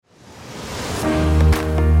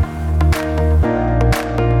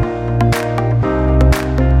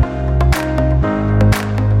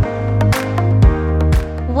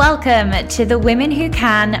Welcome to the Women Who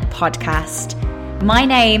Can podcast. My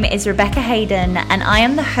name is Rebecca Hayden, and I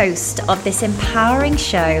am the host of this empowering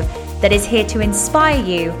show that is here to inspire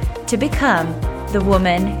you to become the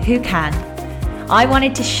woman who can. I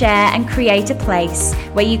wanted to share and create a place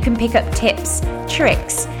where you can pick up tips,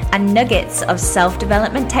 tricks, and nuggets of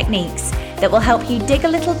self-development techniques that will help you dig a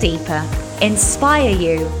little deeper, inspire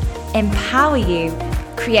you, empower you,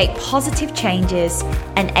 create positive changes,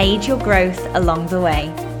 and aid your growth along the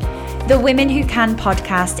way. The Women Who Can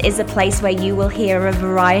podcast is a place where you will hear a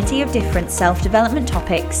variety of different self-development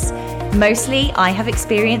topics. Mostly I have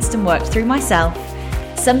experienced and worked through myself,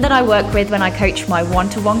 some that I work with when I coach my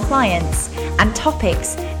one-to-one clients, and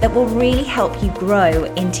topics that will really help you grow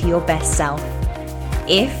into your best self.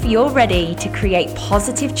 If you're ready to create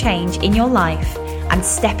positive change in your life and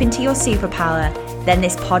step into your superpower, then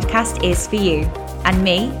this podcast is for you. And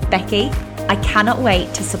me, Becky, I cannot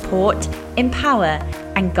wait to support, empower,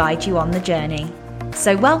 and guide you on the journey.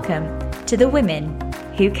 So welcome to the Women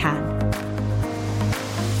Who Can.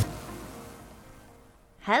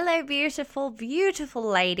 Hello, beautiful, beautiful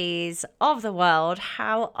ladies of the world.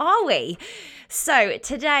 How are we? So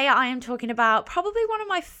today I am talking about probably one of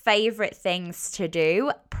my favorite things to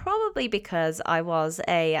do, probably because I was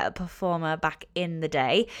a performer back in the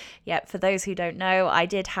day. Yep, for those who don't know, I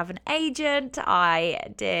did have an agent, I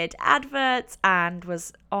did adverts and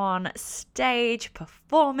was on stage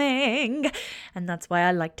performing, and that's why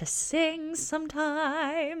I like to sing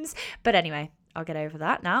sometimes. But anyway, I'll get over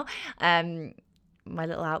that now. My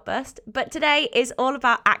little outburst. But today is all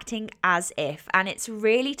about acting as if, and it's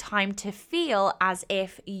really time to feel as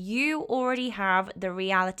if you already have the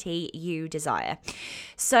reality you desire.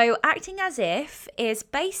 So acting as if is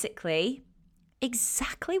basically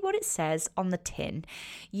exactly what it says on the tin.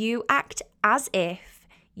 You act as if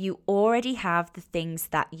you already have the things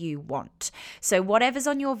that you want. So whatever's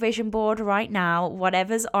on your vision board right now,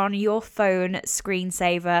 whatever's on your phone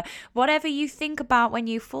screensaver, whatever you think about when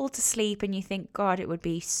you fall to sleep and you think, God, it would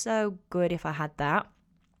be so good if I had that,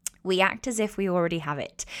 we act as if we already have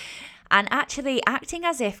it. And actually, acting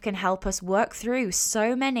as if can help us work through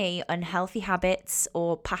so many unhealthy habits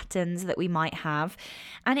or patterns that we might have.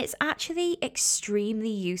 And it's actually extremely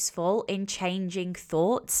useful in changing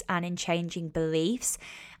thoughts and in changing beliefs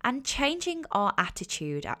and changing our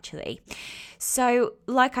attitude, actually. So,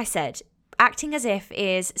 like I said, acting as if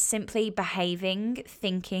is simply behaving,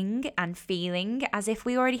 thinking, and feeling as if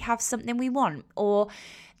we already have something we want, or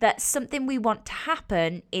that something we want to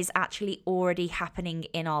happen is actually already happening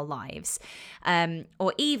in our lives,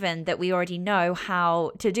 or even that we already know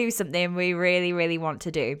how to do something we really, really want to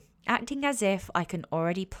do. Acting as if I can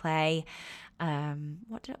already play. I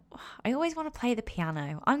always want to play the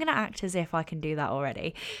piano. I'm going to act as if I can do that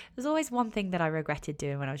already. There's always one thing that I regretted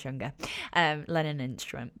doing when I was younger, learning an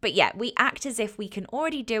instrument. But yeah, we act as if we can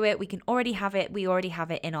already do it. We can already have it. We already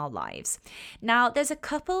have it in our lives. Now, there's a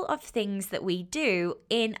couple of things that we do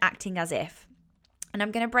in acting as if, and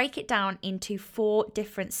I'm going to break it down into 4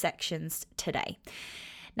 different sections today.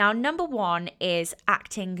 Now, number 1 is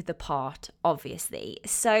acting the part, obviously.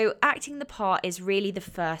 So acting the part is really the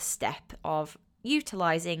first step of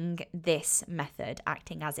utilizing this method,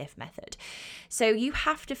 acting as if method. So you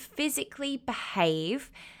have to physically behave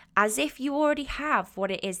as if you already have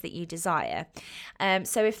what it is that you desire.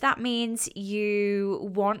 So if that means you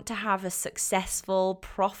want to have a successful,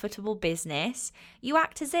 profitable business, you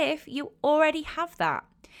act as if you already have that.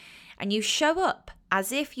 And you show up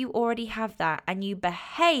as if you already have that, and you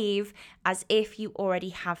behave as if you already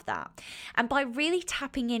have that. And by really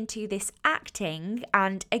tapping into this acting,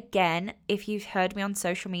 and again, if you've heard me on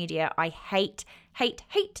social media, I hate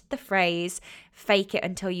the phrase fake it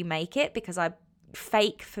until you make it, because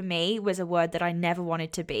fake for me was a word that I never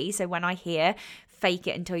wanted to be. So when I hear fake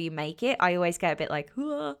it until you make it, I always get a bit like,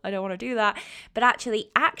 I don't want to do that. But actually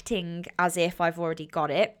acting as if I've already got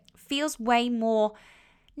it feels way more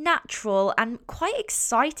natural and quite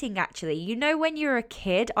exciting, actually. You know, when you're a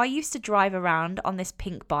kid, I used to drive around on this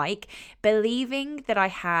pink bike believing that I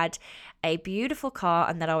had a beautiful car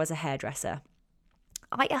and that I was a hairdresser.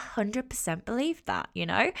 I 100% believed that, you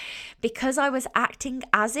know, because I was acting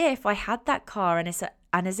as if I had that car and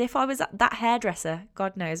as if I was that hairdresser.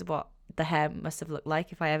 God knows what the hair must have looked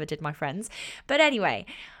like if I ever did my friends. But anyway,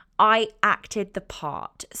 I acted the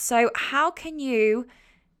part. So how can you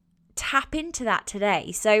tap into that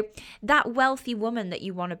today? So that wealthy woman that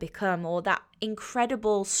you want to become, or that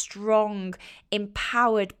incredible, strong,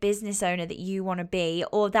 empowered business owner that you want to be,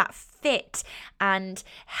 or that fit and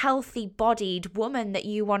healthy bodied woman that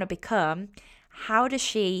you want to become, how does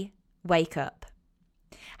she wake up?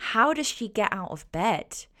 How does she get out of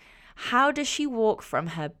bed? How does she walk from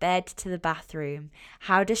her bed to the bathroom?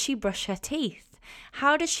 How does she brush her teeth?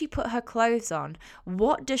 How does she put her clothes on?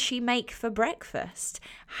 What does she make for breakfast?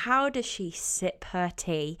 How does she sip her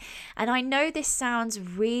tea? And I know this sounds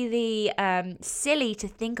really silly to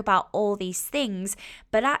think about all these things,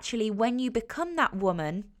 but actually when you become that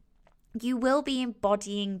woman, you will be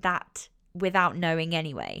embodying that without knowing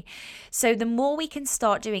anyway. So the more we can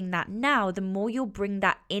start doing that now, the more you'll bring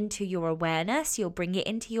that into your awareness. You'll bring it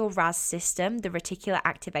into your RAS system, the reticular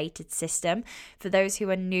activated system. For those who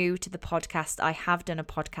are new to the podcast, I have done a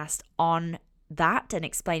podcast on that and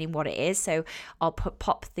explaining what it is. So I'll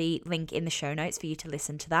pop the link in the show notes for you to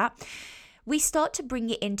listen to that. We start to bring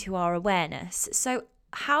it into our awareness. So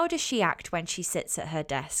how does she act when she sits at her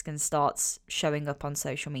desk and starts showing up on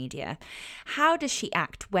social media? How does she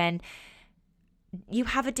act when you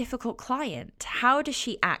have a difficult client? How does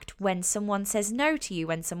she act when someone says no to you,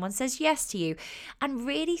 when someone says yes to you? And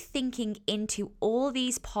really thinking into all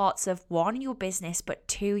these parts of, one, your business, but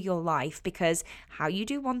two, your life, because how you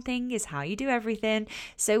do one thing is how you do everything.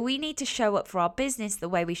 So we need to show up for our business the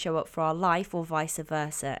way we show up for our life, or vice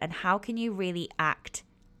versa. And how can you really act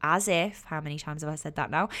as if, how many times have I said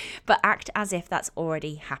that now? But act as if that's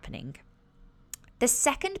already happening. The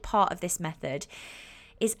second part of this method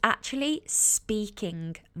is actually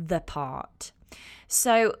speaking the part.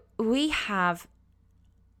 So we have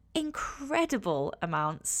incredible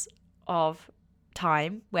amounts of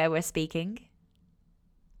time where we're speaking.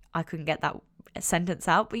 I couldn't get that sentence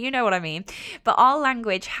out, but you know what I mean. But our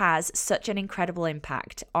language has such an incredible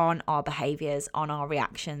impact on our behaviors, on our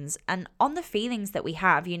reactions, and on the feelings that we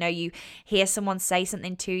have. You know, you hear someone say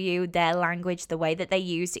something to you, their language, the way that they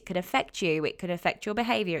use it could affect you. It could affect your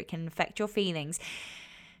behavior. It can affect your feelings.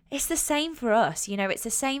 It's the same for us, you know, it's the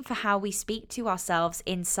same for how we speak to ourselves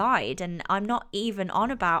inside. And I'm not even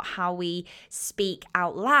on about how we speak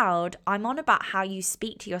out loud. I'm on about how you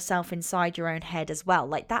speak to yourself inside your own head as well.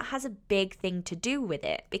 Like, that has a big thing to do with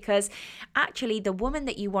it, because actually the woman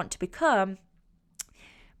that you want to become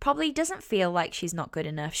probably doesn't feel like she's not good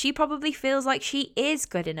enough. She probably feels like she is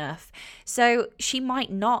good enough. So she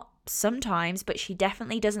might not sometimes, but she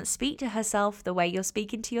definitely doesn't speak to herself the way you're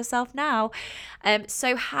speaking to yourself now.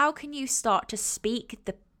 So how can you start to speak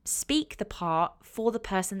the part for the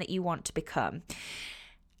person that you want to become?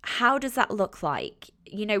 How does that look like?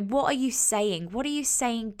 You know, what are you saying? What are you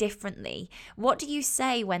saying differently? What do you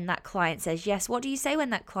say when that client says yes? What do you say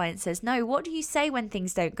when that client says no? What do you say when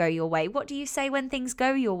things don't go your way? What do you say when things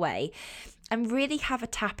go your way? And really have a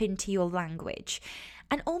tap into your language.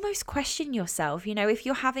 And almost question yourself, you know, if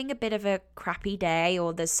you're having a bit of a crappy day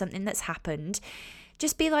or there's something that's happened,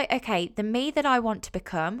 just be like, okay, the me that I want to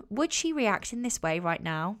become, would she react in this way right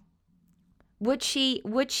now? Would she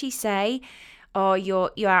say, oh,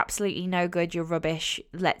 you're absolutely no good, you're rubbish,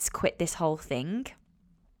 let's quit this whole thing?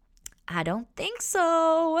 I don't think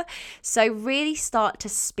so. So really start to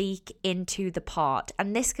speak into the part.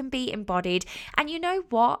 And this can be embodied. And you know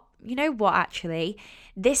what? Actually,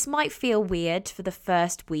 this might feel weird for the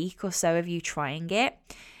first week or so of you trying it.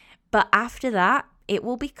 But after that, it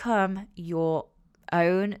will become your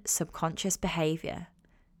own subconscious behavior.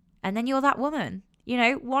 And then you're that woman. You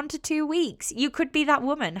know, 1 to 2 weeks, you could be that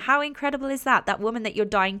woman. How incredible is that? That woman that you're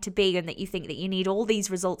dying to be and that you think that you need all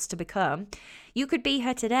these results to become. You could be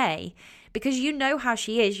her today because you know how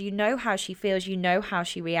she is. You know how she feels. You know how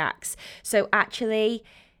she reacts. So actually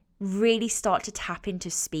really start to tap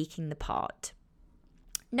into speaking the part.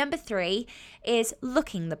 Number 3 is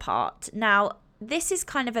looking the part. Now, this is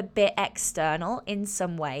kind of a bit external in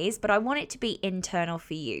some ways, but I want it to be internal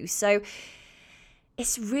for you. So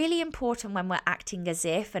it's really important when we're acting as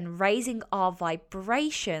if and raising our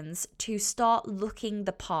vibrations to start looking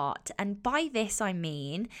the part. And by this, I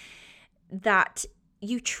mean that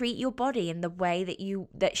you treat your body in the way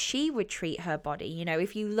that she would treat her body. You know,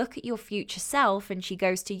 if you look at your future self and she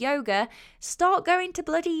goes to yoga, start going to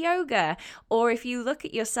bloody yoga. Or if you look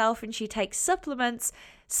at yourself and she takes supplements,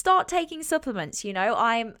 start taking supplements. You know,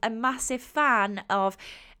 I'm a massive fan of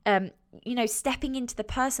stepping into the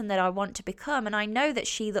person that I want to become. And I know that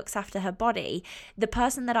she looks after her body. The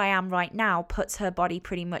person that I am right now puts her body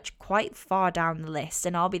pretty much quite far down the list.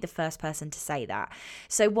 And I'll be the first person to say that.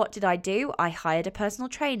 So what did I do? I hired a personal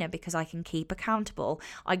trainer because I can keep accountable.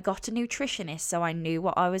 I got a nutritionist so I knew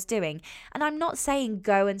what I was doing. And I'm not saying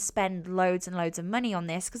go and spend loads and loads of money on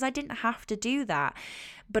this because I didn't have to do that.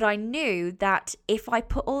 But I knew that if I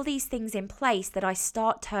put all these things in place, that I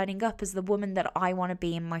start turning up as the woman that I want to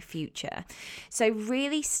be in my future. future. So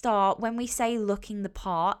really start, when we say looking the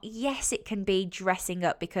part, yes, it can be dressing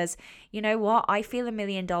up, because you know what? I feel $1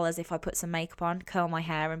 million if I put some makeup on, curl my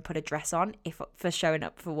hair and put a dress on for showing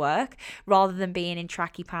up for work, rather than being in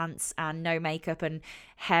tracky pants and no makeup and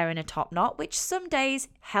hair in a top knot, which some days,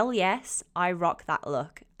 hell yes, I rock that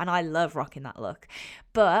look and I love rocking that look.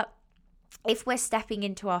 But if we're stepping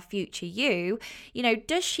into our future you know,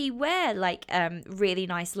 does she wear like really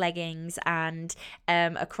nice leggings and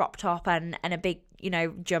a crop top and a big, you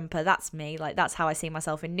know, jumper? That's me. Like, that's how I see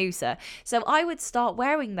myself in Noosa. So I would start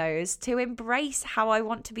wearing those to embrace how I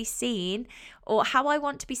want to be seen, or how I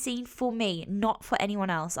want to be seen for me, not for anyone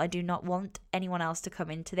else. I do not want anyone else to come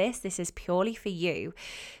into this. This is purely for you.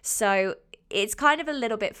 So it's kind of a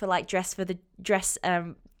little bit for like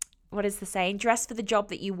what is the saying? Dress for the job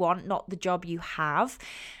that you want, not the job you have.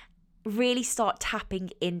 Really start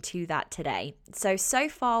tapping into that today. So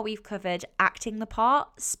far we've covered acting the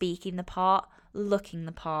part, speaking the part, looking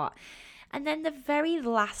the part. And then the very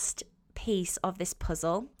last piece of this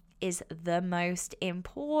puzzle is the most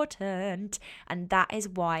important. And that is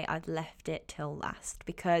why I've left it till last.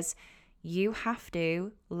 Because you have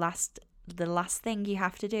to, the last thing you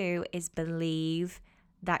have to do is believe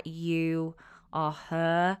that you are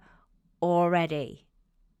her already.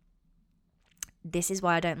 This is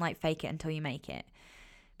why I don't like fake it until you make it.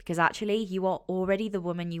 Because actually, you are already the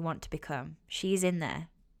woman you want to become. She's in there.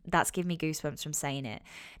 That's giving me goosebumps from saying it.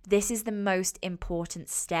 This is the most important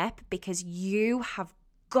step, because you have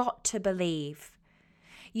got to believe.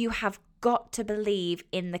 You have got to believe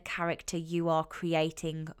in the character you are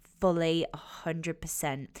creating fully,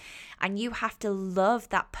 100%. And you have to love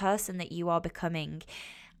that person that you are becoming.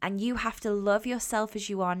 And you have to love yourself as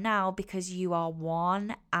you are now, because you are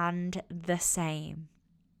one and the same.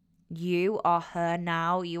 You are her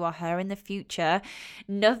now. You are her in the future.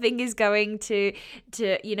 Nothing is going to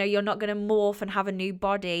you know, you're not going to morph and have a new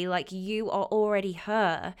body. Like, you are already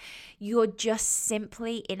her. You're just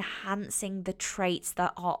simply enhancing the traits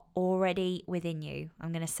that are already within you.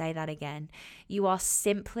 I'm going to say that again. You are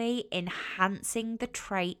simply enhancing the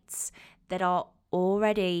traits that are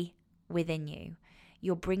already within you.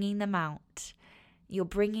 You're bringing them out. You're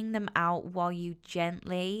bringing them out while you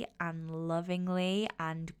gently and lovingly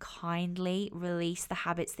and kindly release the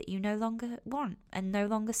habits that you no longer want and no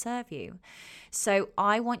longer serve you. So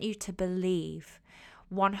I want you to believe,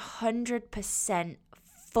 100%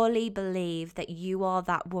 fully believe, that you are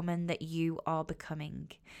that woman that you are becoming,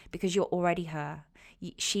 because you're already her.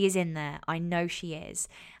 She is in there. I know she is.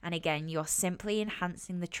 And again, you're simply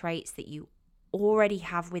enhancing the traits that you already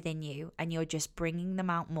have within you, and you're just bringing them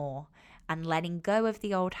out more and letting go of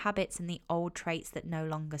the old habits and the old traits that no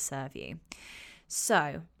longer serve you.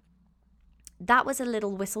 So that was a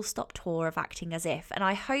little whistle-stop tour of acting as if, and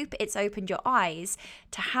I hope it's opened your eyes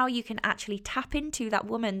to how you can actually tap into that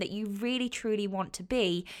woman that you really truly want to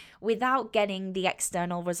be without getting the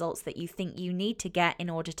external results that you think you need to get in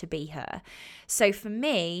order to be her. So for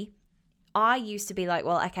me, I used to be like,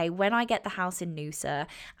 well, okay, when I get the house in Noosa,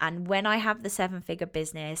 and when I have the 7-figure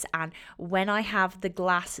business, and when I have the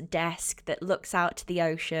glass desk that looks out to the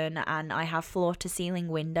ocean, and I have floor to ceiling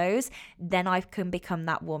windows, then I can become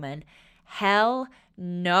that woman. Hell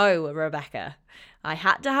no, Rebecca. I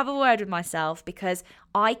had to have a word with myself, because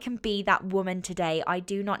I can be that woman today. I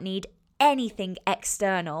do not need anything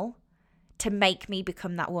external to make me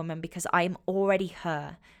become that woman, because I am already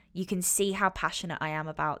her. You can see how passionate I am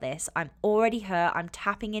about this. I'm already her. I'm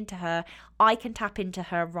tapping into her. I can tap into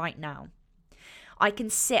her right now. I can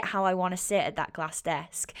sit how I want to sit at that glass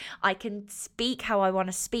desk. I can speak how I want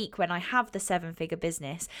to speak when I have the 7-figure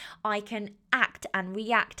business. I can act and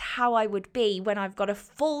react how I would be when I've got a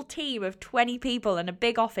full team of 20 people and a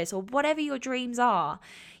big office, or whatever your dreams are.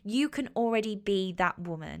 You can already be that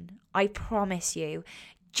woman. I promise you.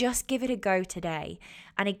 Just give it a go today.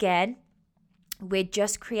 And again, we're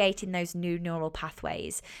just creating those new neural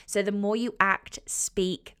pathways. So the more you act,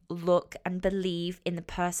 speak, look, and believe in the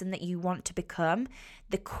person that you want to become,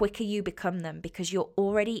 the quicker you become them, because you're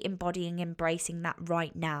already embodying, embracing that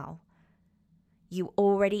right now. You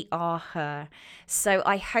already are her. So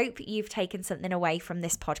I hope you've taken something away from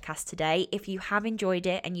this podcast today. If you have enjoyed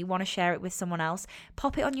it and you want to share it with someone else,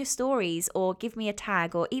 pop it on your stories, or give me a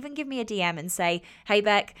tag, or even give me a DM and say, "Hey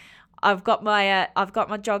Beck, I've got my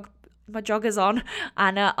joggers on,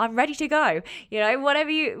 and I'm ready to go." You know,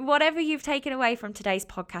 whatever you've taken away from today's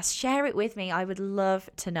podcast, share it with me. I would love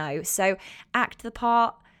to know. So act the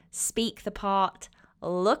part, speak the part,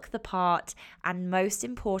 look the part, and most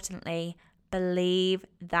importantly, believe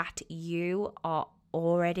that you are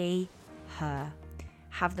already her.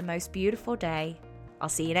 Have the most beautiful day. I'll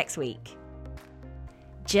see you next week.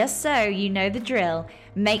 Just so you know the drill,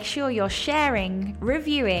 make sure you're sharing,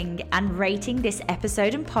 reviewing, and rating this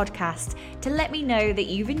episode and podcast to let me know that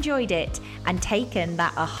you've enjoyed it and taken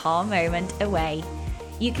that aha moment away.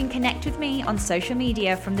 You can connect with me on social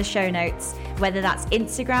media from the show notes, whether that's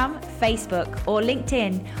Instagram, Facebook, or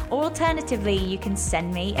LinkedIn, or alternatively, you can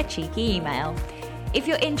send me a cheeky email. If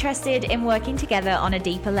you're interested in working together on a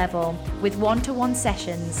deeper level with one-to-one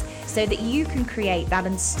sessions so that you can create that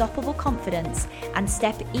unstoppable confidence and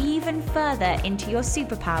step even further into your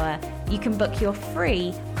superpower, you can book your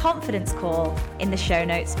free confidence call in the show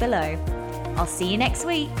notes below. I'll see you next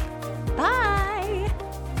week.